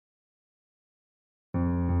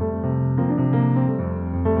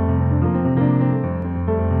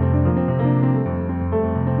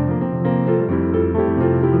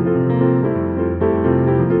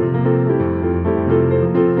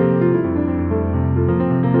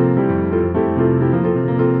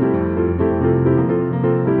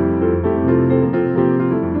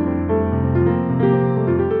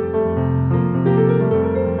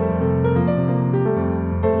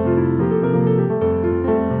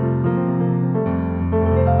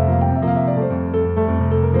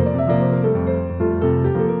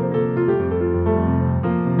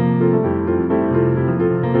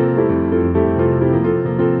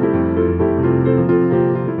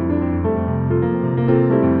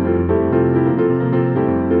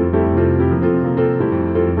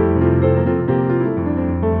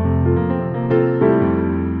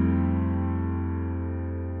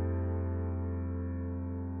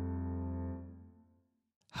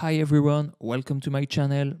Hi everyone, welcome to my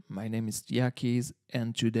channel. My name is Yves,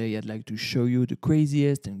 and today I'd like to show you the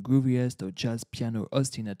craziest and grooviest of jazz piano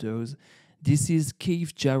ostinatos. This is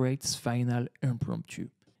Jarrett's final Impromptu.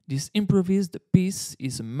 This improvised piece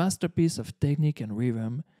is a masterpiece of technique and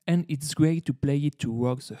rhythm, and it's great to play it to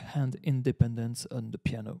work the hand independence on the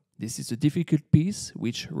piano. This is a difficult piece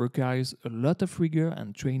which requires a lot of rigor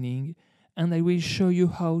and training, and I will show you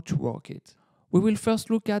how to work it. We will first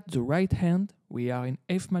look at the right hand. We are in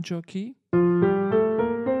F major key.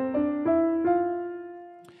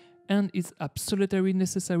 And it's absolutely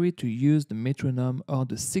necessary to use the metronome or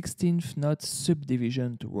the 16th note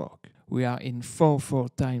subdivision to work. We are in 4/4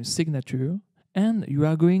 time signature, and you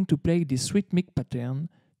are going to play this rhythmic pattern,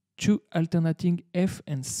 two alternating F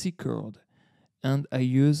and C chord, and I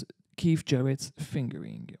use Keith Jarrett's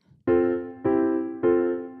fingering.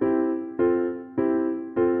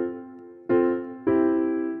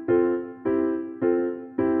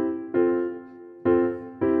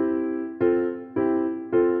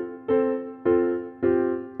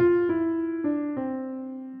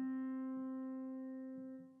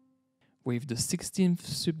 With the 16th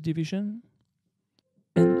subdivision,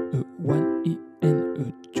 N, E, 1, E, N,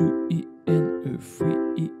 E, 2, E, N, E, 3,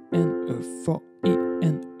 E, N, E, 4, E,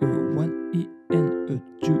 N, E, 1, E, N, E,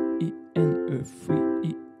 2, E, N, E, 3,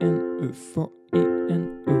 E, N, E, 4, E, N,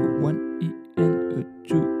 E, 1, E, N, E,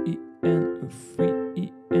 2, E, N, E, 3,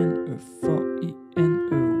 E, N, E, 4, E, N,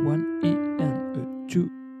 E, 1, E, N, E, 2,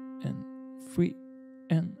 and 3,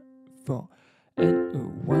 and 4, N, E,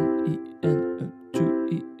 1, E, N, E, 2,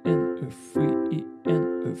 E, N, E, 3, E, N,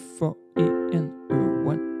 E, 4, E, N, E,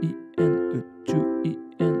 1, E, N, E, 2, E,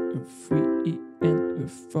 N, E, 3, E, N, E,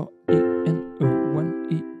 4, E, N, E, 1,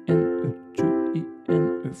 E, N, E, 2, E, N,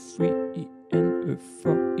 E, 3, E, N, E,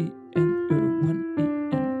 4, E, N, E, 1, E,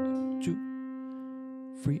 N, E, 2,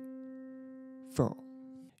 3, 4.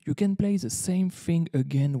 You can play the same thing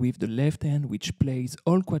again with the left hand, which plays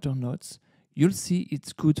all quarter notes. You'll see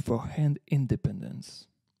it's good for hand independence.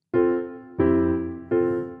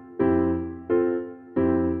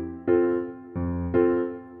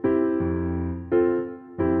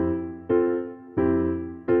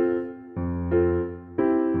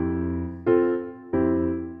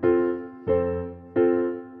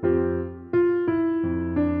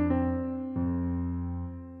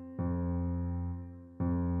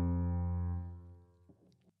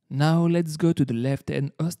 Now let's go to the left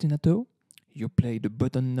hand ostinato. You play the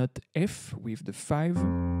bottom note F with the 5,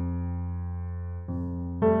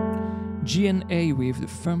 G and A with the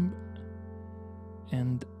thumb,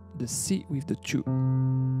 and the C with the 2.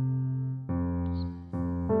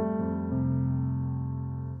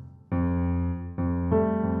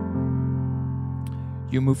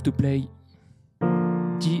 You move to play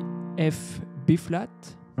D, F, B flat.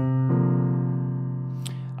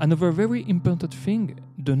 Another very important thing,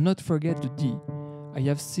 do not forget the D. I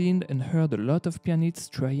have seen and heard a lot of pianists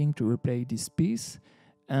trying to replay this piece,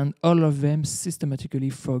 and all of them systematically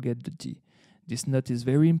forget the D. This note is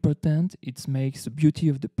very important, it makes the beauty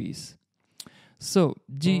of the piece. So,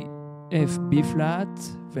 D, F, B flat,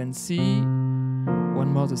 then C,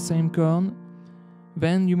 one more the same chord,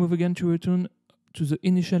 then you move again to return to the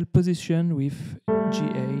initial position with G,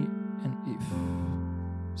 A, and F.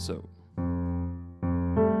 So.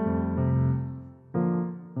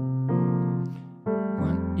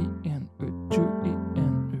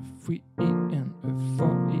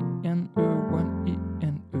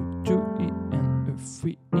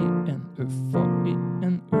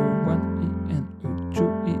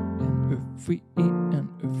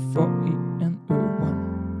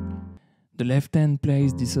 The left hand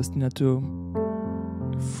plays this ostinato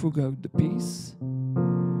throughout the piece.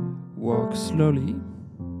 Work slowly,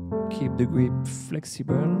 keep the grip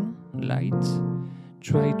flexible, light,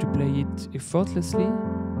 try to play it effortlessly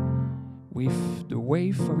with the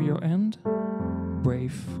wave of your hand,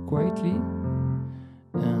 breathe quietly,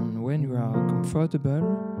 and when you are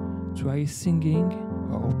comfortable, try singing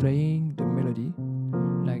or playing the melody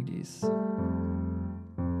like this.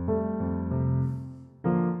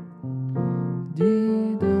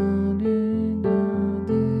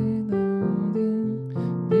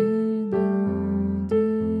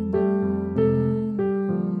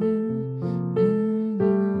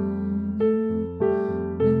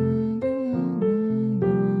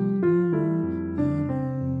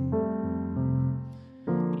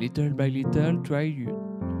 Little by little,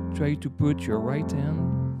 try to put your right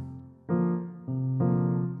hand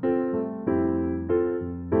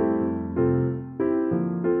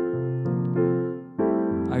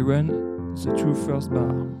I run the 2 first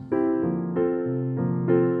bar.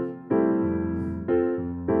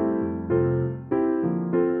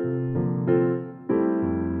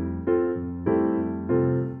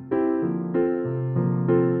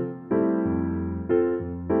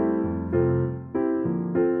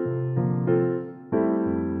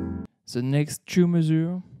 the next two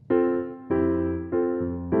measures.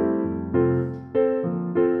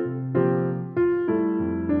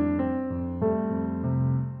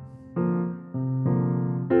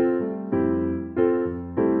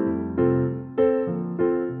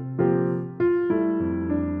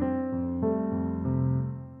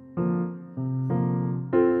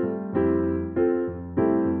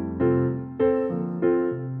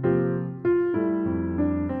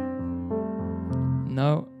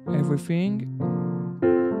 Now everything.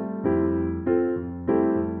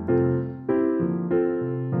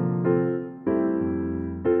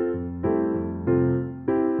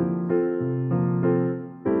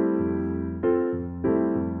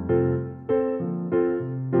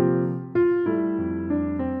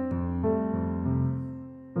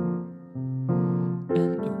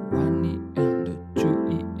 And a 1E and a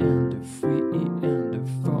 2E and a 3E and a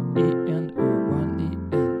 4E and a 1E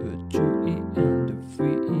and a 2E and a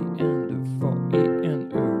 3E and a 4E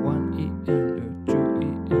and a 1E and a 2E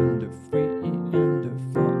and a 3E and a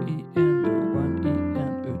 4E and a 1E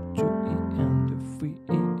and a 2E and a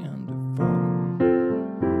 3E and a 4.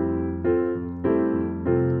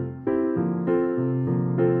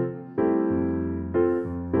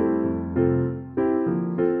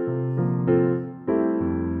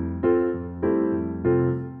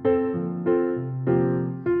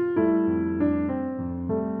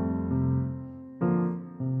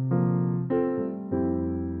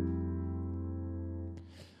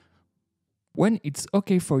 When it's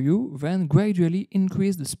okay for you, then gradually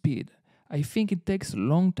increase the speed. I think it takes a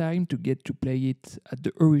long time to get to play it at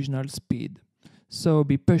the original speed. So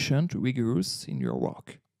be patient, rigorous in your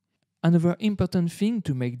work. Another important thing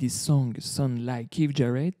to make this song sound like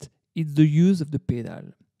Jarrett is the use of the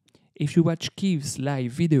pedal. If you watch Yves'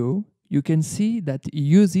 live video, you can see that he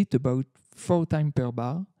uses it about 4 times per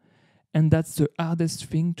bar, and that's the hardest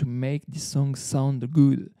thing to make this song sound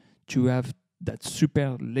good, to have that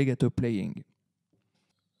super legato playing.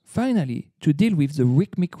 Finally, to deal with the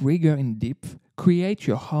rhythmic rigor in depth, create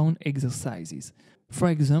your own exercises. For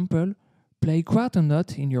example, play quarter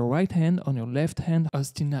note in your right hand on your left hand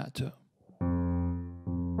ostinato.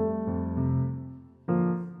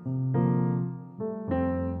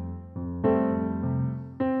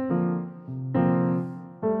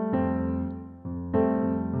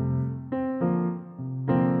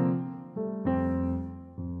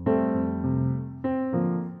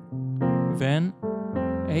 Then,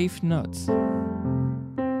 eighth notes.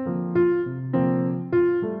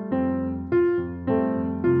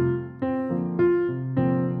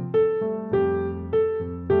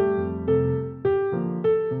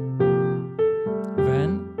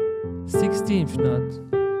 Then, 16th note.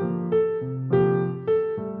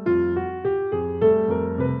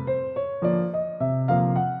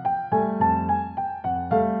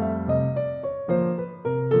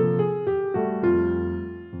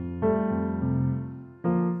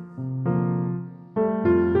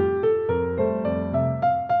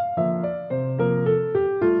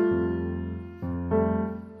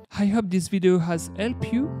 I hope this video has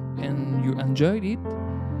helped you and you enjoyed it.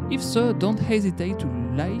 If so, don't hesitate to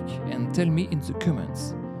like and tell me in the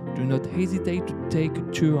comments. Do not hesitate to take a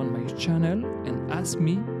tour on my channel and ask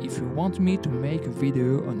me if you want me to make a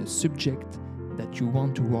video on a subject that you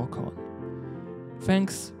want to work on.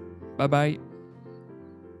 Thanks, bye bye.